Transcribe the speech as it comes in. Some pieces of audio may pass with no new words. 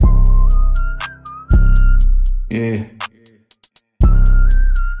Yeah.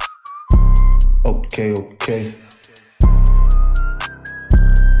 Okay.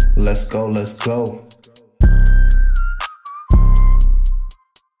 Let's go.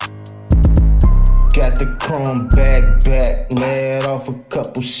 Got the chrome back, let off a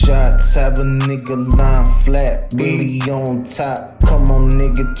couple shots. Have a nigga line flat, really on top. Come on,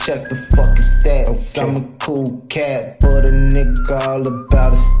 nigga, check the fucking stats. I'm a cool cat, but a nigga all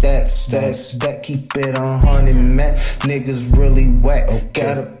about a stats. That keep it 100, man. Niggas really whack.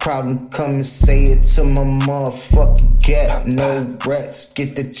 Got a problem, come and say it to my motherfucking gap. No rats,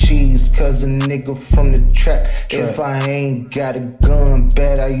 get the cheese, cause a nigga from the trap. If I ain't got a gun,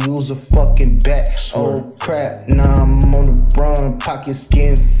 bet I use a fucking bat. Oh crap, now I'm on the run, pockets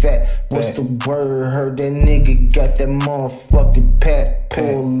getting fat. What's the word? Heard that nigga got that motherfucking pack.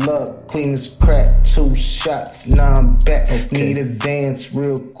 Pull up, clean as crack, 2 shots, now I'm back. Need advance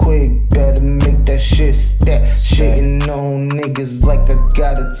real quick, better make that shit stack. Shitting on niggas like I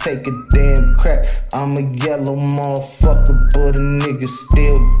gotta take a damn crack. I'm a yellow motherfucker, but a nigga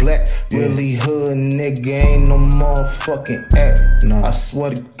still black. Really hood nigga, ain't no motherfucking act. I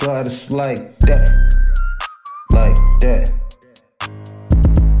swear to God, it's like that. Like that.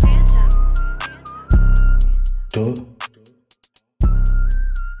 Duh.